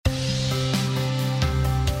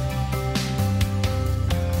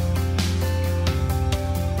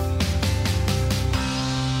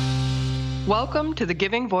Welcome to the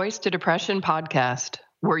Giving Voice to Depression podcast.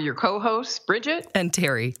 We're your co-hosts, Bridget and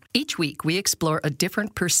Terry. Each week, we explore a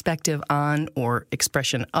different perspective on or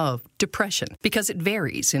expression of depression because it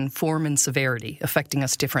varies in form and severity, affecting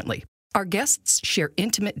us differently. Our guests share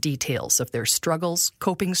intimate details of their struggles,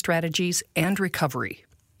 coping strategies, and recovery.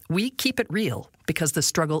 We keep it real because the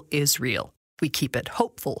struggle is real. We keep it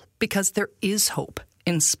hopeful because there is hope,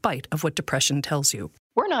 in spite of what depression tells you.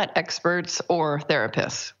 We're not experts or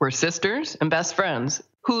therapists. We're sisters and best friends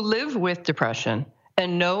who live with depression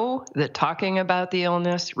and know that talking about the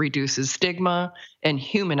illness reduces stigma and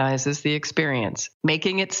humanizes the experience,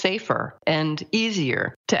 making it safer and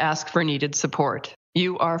easier to ask for needed support.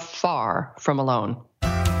 You are far from alone.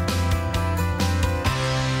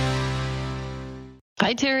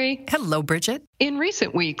 Hi, Terry. Hello, Bridget. In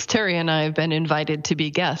recent weeks, Terry and I have been invited to be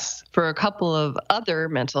guests for a couple of other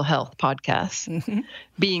mental health podcasts. Mm-hmm.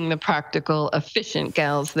 Being the practical, efficient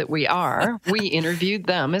gals that we are, we interviewed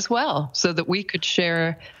them as well so that we could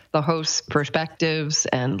share the hosts' perspectives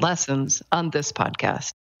and lessons on this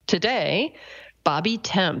podcast. Today, Bobby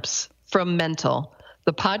Temps from Mental,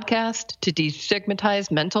 the podcast to destigmatize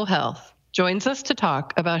mental health, joins us to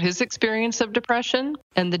talk about his experience of depression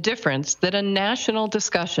and the difference that a national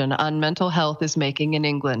discussion on mental health is making in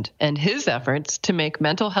England and his efforts to make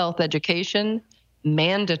mental health education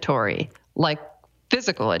mandatory, like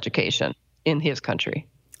physical education in his country.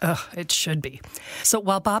 It should be. So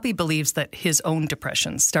while Bobby believes that his own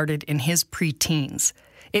depression started in his preteens,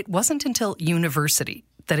 it wasn't until university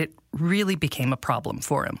that it really became a problem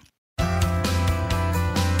for him.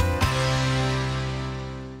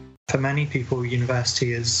 For many people,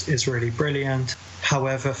 university is really brilliant.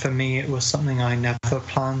 However, for me, it was something I never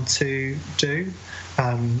planned to do.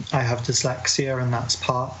 I have dyslexia, and that's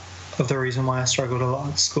part of the reason why I struggled a lot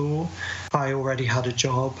at school. I already had a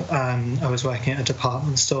job. I was working at a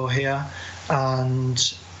department store here, and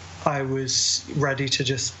I was ready to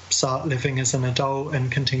just start living as an adult and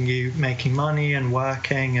continue making money and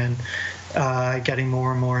working and getting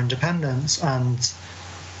more and more independence. And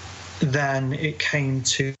then it came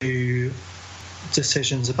to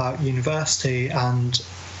decisions about university, and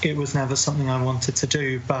it was never something I wanted to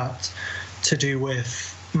do, but to do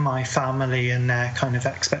with my family and their kind of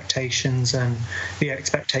expectations and the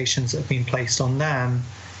expectations that have been placed on them,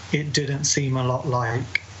 it didn't seem a lot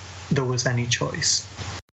like there was any choice.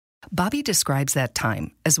 Bobby describes that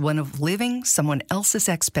time as one of living someone else's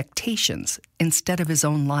expectations instead of his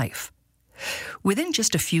own life. Within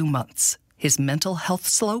just a few months, his mental health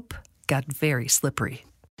slope got very slippery.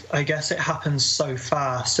 I guess it happened so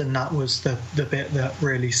fast, and that was the bit that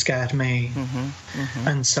really scared me.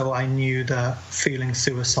 And so I knew that feeling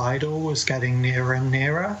suicidal was getting nearer and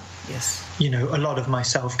nearer. Yes. You know, a lot of my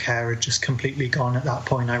self-care had just completely gone at that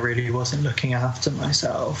point. I really wasn't looking after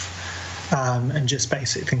myself. And just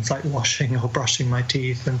basic things like washing or brushing my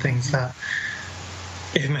teeth and things that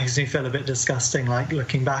it makes me feel a bit disgusting, like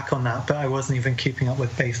looking back on that, but I wasn't even keeping up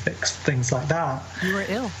with basics, things like that. You were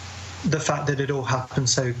ill. The fact that it all happened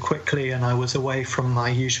so quickly and I was away from my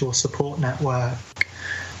usual support network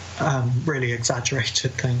really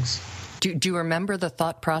exaggerated things. Do you remember the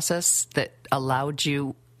thought process that allowed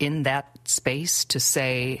you in that space to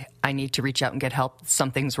say, I need to reach out and get help,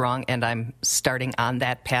 something's wrong, and I'm starting on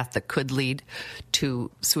that path that could lead to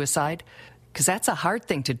suicide? Because that's a hard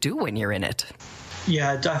thing to do when you're in it.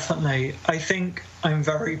 Yeah, definitely. I think I'm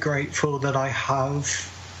very grateful that I have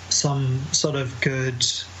some sort of good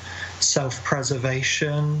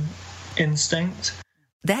self-preservation instinct.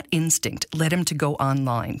 That instinct led him to go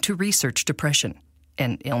online to research depression,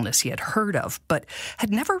 an illness he had heard of but had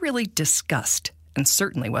never really discussed and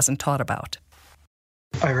certainly wasn't taught about.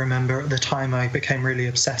 I remember at the time I became really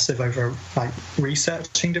obsessive over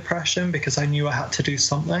researching depression because I knew I had to do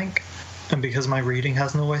something. And because my reading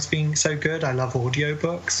hasn't always been so good, I love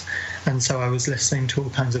audiobooks. And so I was listening to all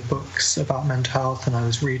kinds of books about mental health, and I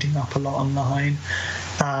was reading up a lot online.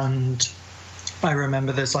 And I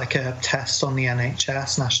remember there's like a test on the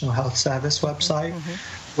NHS, National Health Service website,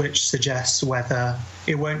 which suggests whether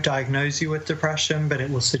it won't diagnose you with depression, but it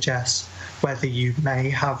will suggest whether you may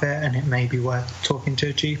have it and it may be worth talking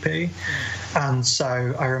to a GP. And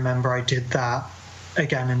so I remember I did that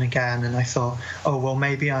again and again, and I thought, oh, well,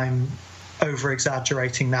 maybe I'm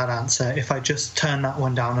over-exaggerating that answer if I just turn that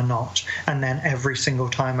one down a notch. And then every single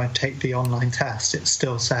time I take the online test, it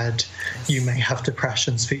still said, you may have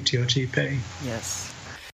depression, speak to your GP. Yes.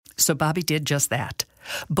 So Bobby did just that.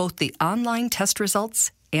 Both the online test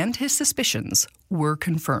results and his suspicions were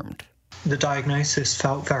confirmed. The diagnosis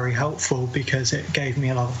felt very helpful because it gave me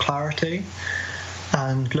a lot of clarity.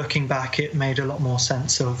 And looking back, it made a lot more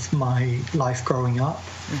sense of my life growing up.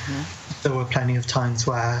 There were plenty of times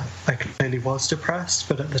where I clearly was depressed,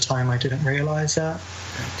 but at the time I didn't realize it.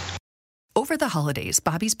 Over the holidays,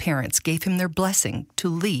 Bobby's parents gave him their blessing to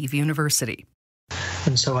leave university.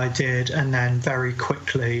 And so I did, and then very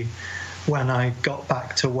quickly, when I got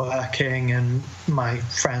back to working and my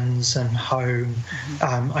friends and home,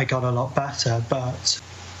 I got a lot better, but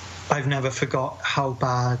I've never forgot how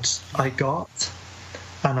bad I got.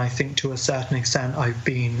 And I think to a certain extent I've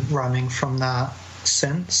been running from that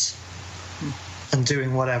since and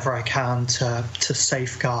doing whatever I can to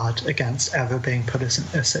safeguard against ever being put in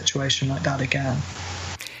a situation like that again.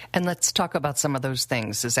 And let's talk about some of those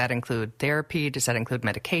things. Does that include therapy? Does that include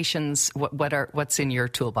medications? What's in your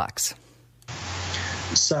toolbox?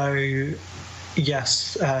 So,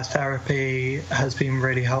 yes, therapy has been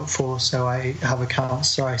really helpful. So I have a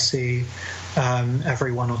counsellor I see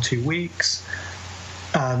every 1 or 2 weeks.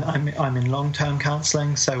 I'm in long-term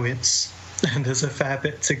counselling, so there's a fair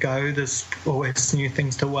bit to go. There's always new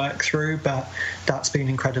things to work through, but that's been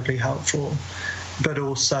incredibly helpful. But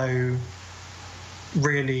also,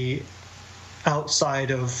 really,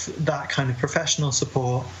 outside of that kind of professional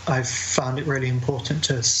support, I've found it really important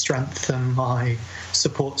to strengthen my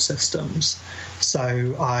support systems.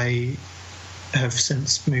 So I have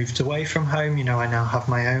since moved away from home. I now have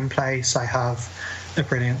my own place. I have a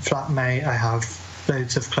brilliant flatmate. I have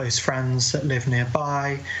loads of close friends that live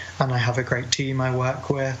nearby, and I have a great team I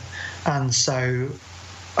work with. And so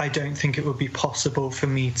I don't think it would be possible for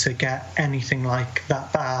me to get anything like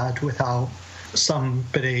that bad without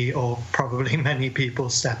somebody, or probably many people,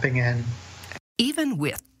 stepping in. Even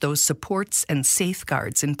with those supports and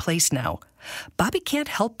safeguards in place now, Bobby can't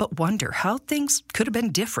help but wonder how things could have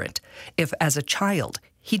been different if, as a child,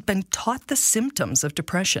 he'd been taught the symptoms of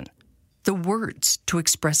depression, the words to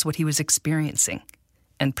express what he was experiencing,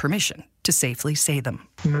 and permission to safely say them.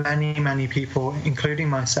 Many, many people, including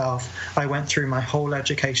myself, I went through my whole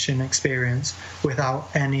education experience without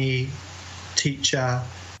any teacher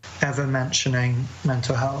ever mentioning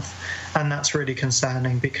mental health. And that's really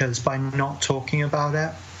concerning, because by not talking about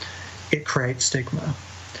it, it creates stigma,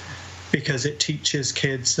 because it teaches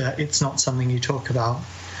kids that it's not something you talk about.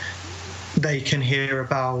 They can hear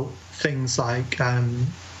about things like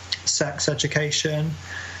sex education,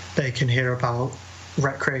 they can hear about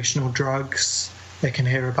recreational drugs, they can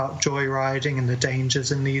hear about joyriding and the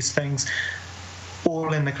dangers in these things,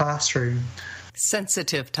 all in the classroom.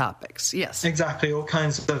 Sensitive topics, yes. Exactly, all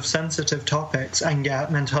kinds of sensitive topics, and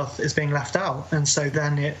yet mental health is being left out. And so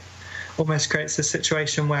then it almost creates this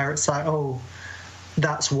situation where it's like, oh,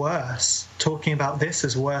 that's worse. Talking about this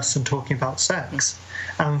is worse than talking about sex.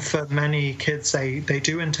 And for many kids, they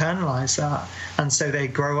do internalize that. And so they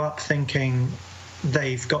grow up thinking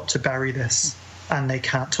they've got to bury this and they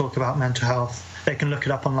can't talk about mental health. They can look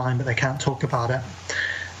it up online, but they can't talk about it.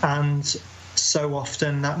 And so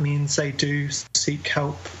often that means they do seek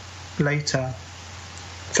help later.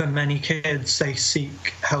 For many kids, they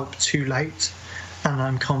seek help too late. And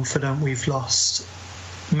I'm confident we've lost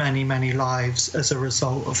many, many lives as a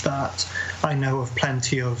result of that. I know of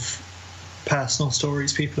plenty of personal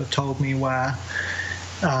stories people have told me where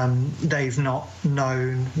they've not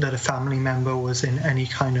known that a family member was in any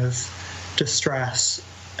kind of distress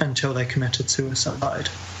until they committed suicide.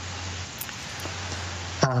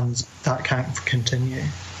 And that can't continue.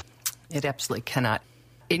 It absolutely cannot.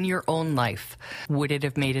 In your own life, would it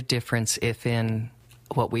have made a difference if in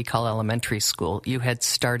what we call elementary school, you had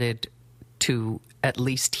started to at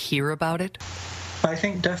least hear about it? I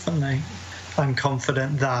think definitely. I'm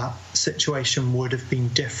confident that situation would have been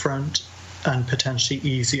different and potentially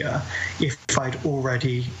easier if I'd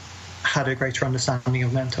already had a greater understanding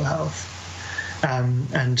of mental health.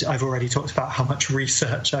 And I've already talked about how much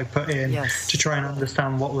research I put in to try and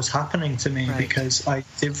understand what was happening to me, because I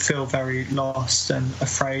did feel very lost and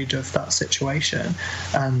afraid of that situation.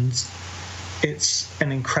 And it's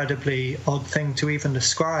an incredibly odd thing to even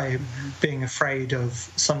describe, being afraid of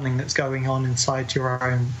something that's going on inside your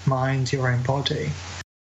own mind, your own body.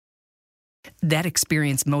 That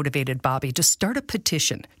experience motivated Bobby to start a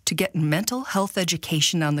petition to get mental health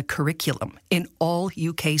education on the curriculum in all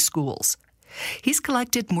UK schools. He's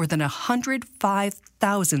collected more than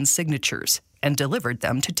 105,000 signatures and delivered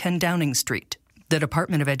them to 10 Downing Street. The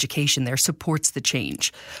Department of Education there supports the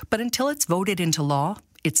change, but until it's voted into law,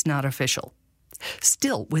 it's not official.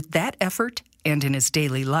 Still, with that effort and in his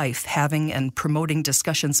daily life having and promoting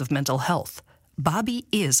discussions of mental health, Bobby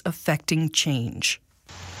is affecting change.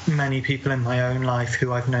 Many people in my own life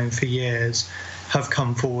who I've known for years have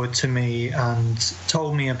come forward to me and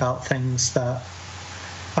told me about things that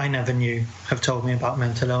I never knew have told me about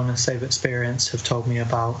mental illness they've experienced, have told me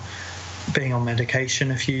about being on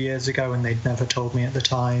medication a few years ago and they'd never told me at the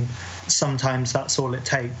time. Sometimes that's all it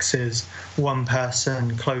takes, is one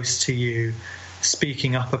person close to you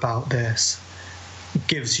speaking up about this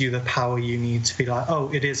gives you the power you need to be like, oh,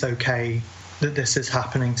 it is okay that this is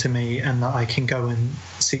happening to me and that I can go and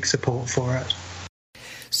seek support for it.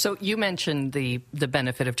 So you mentioned the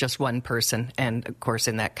benefit of just one person, and of course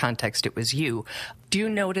in that context it was you. Do you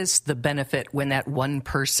notice the benefit when that one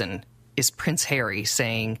person is Prince Harry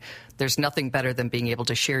saying there's nothing better than being able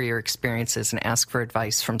to share your experiences and ask for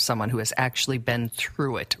advice from someone who has actually been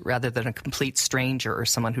through it rather than a complete stranger or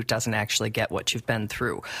someone who doesn't actually get what you've been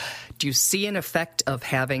through? Do you see an effect of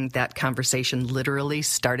having that conversation literally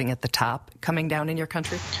starting at the top coming down in your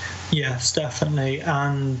country? Yes, definitely.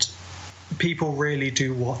 And people really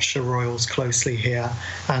do watch the royals closely here.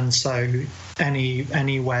 And so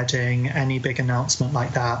any wedding, any big announcement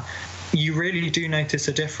like that, you really do notice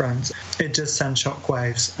a difference. It does send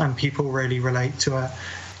shockwaves and people really relate to it.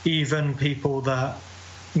 Even people that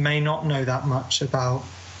may not know that much about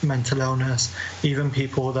mental illness, even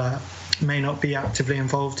people that may not be actively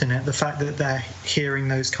involved in it, the fact that they're hearing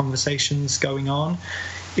those conversations going on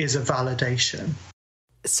is a validation.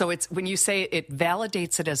 So it's when you say it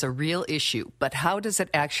validates it as a real issue, but how does it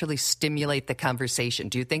actually stimulate the conversation?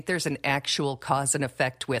 Do you think there's an actual cause and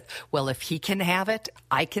effect with, well, if he can have it,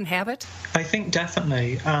 I can have it? I think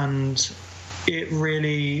definitely. And it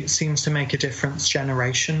really seems to make a difference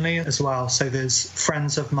generationally as well. So there's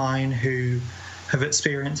friends of mine who have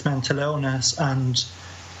experienced mental illness and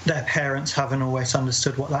their parents haven't always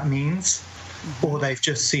understood what that means, or they've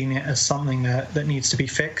just seen it as something that needs to be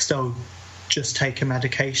fixed. Oh, just take a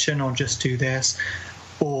medication or just do this,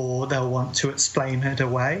 or they'll want to explain it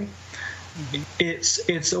away.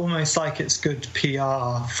 It's almost like it's good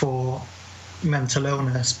PR for mental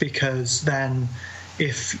illness, because then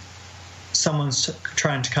if someone's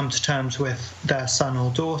trying to come to terms with their son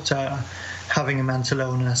or daughter having a mental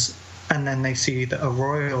illness and then they see that a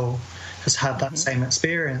royal has had that same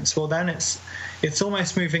experience, well then it's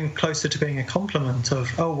almost moving closer to being a compliment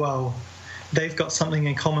of, oh well, they've got something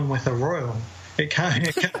in common with a royal. It can't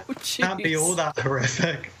be all that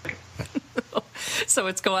horrific. So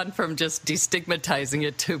it's gone from just destigmatizing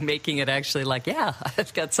it to making it actually like, yeah,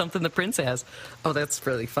 I've got something the prince has. Oh, that's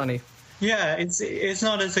really funny. Yeah, it's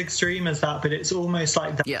not as extreme as that, but it's almost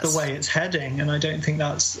like that's the way it's heading, and I don't think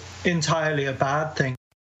that's entirely a bad thing.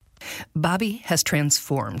 Bobby has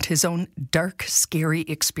transformed his own dark, scary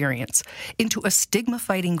experience into a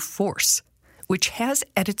stigma-fighting force, which has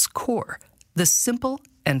at its core the simple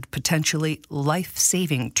and potentially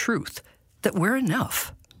life-saving truth that we're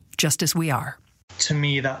enough, just as we are. To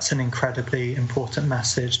me, that's an incredibly important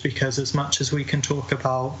message, because as much as we can talk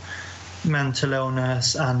about mental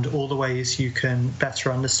illness and all the ways you can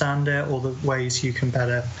better understand it, all the ways you can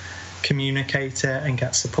better communicate it and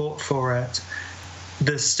get support for it,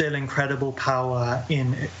 there's still incredible power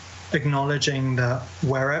in acknowledging that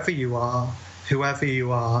wherever you are, whoever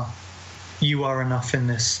you are enough in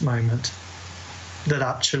this moment. That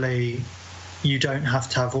actually you don't have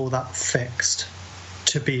to have all that fixed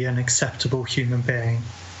to be an acceptable human being.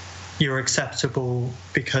 You're acceptable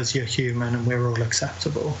because you're human, and we're all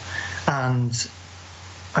acceptable. And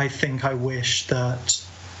I think I wish that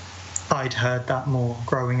I'd heard that more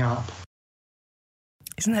growing up.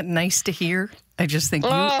 Isn't that nice to hear? I just think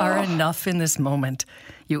you are enough in this moment.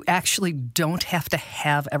 You actually don't have to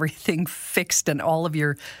have everything fixed and all of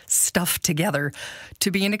your stuff together to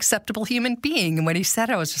be an acceptable human being. And when he said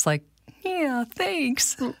it, I was just like, yeah,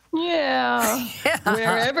 thanks. Yeah.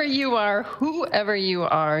 Wherever you are, whoever you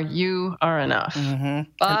are enough.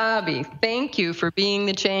 Bobby, thank you for being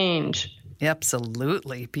the change.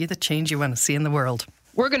 Absolutely. Be the change you want to see in the world.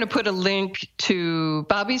 We're going to put a link to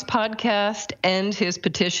Bobby's podcast and his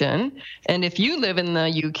petition. And if you live in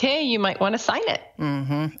the UK, you might want to sign it.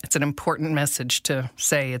 It's an important message to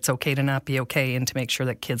say it's okay to not be okay, and to make sure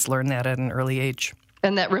that kids learn that at an early age.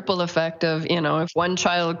 And that ripple effect of, if one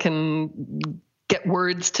child can get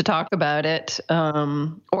words to talk about it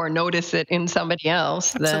or notice it in somebody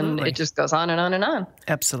else, then it just goes on and on and on.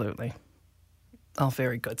 Absolutely. Oh,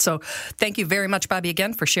 very good. So thank you very much, Bobby,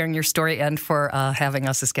 again, for sharing your story and for having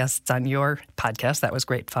us as guests on your podcast. That was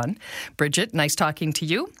great fun. Bridget, nice talking to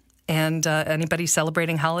you. And anybody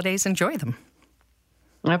celebrating holidays, enjoy them.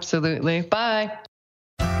 Absolutely. Bye.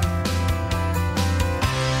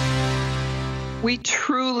 We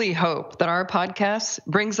truly hope that our podcast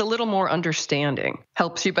brings a little more understanding,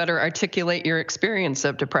 helps you better articulate your experience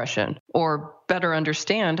of depression, or better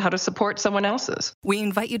understand how to support someone else's. We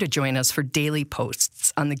invite you to join us for daily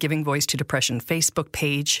posts on the Giving Voice to Depression Facebook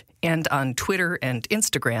page and on Twitter and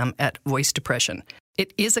Instagram at Voice Depression.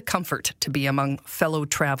 It is a comfort to be among fellow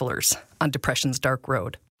travelers on depression's dark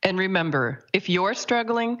road. And remember, if you're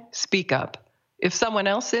struggling, speak up. If someone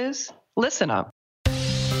else is, listen up.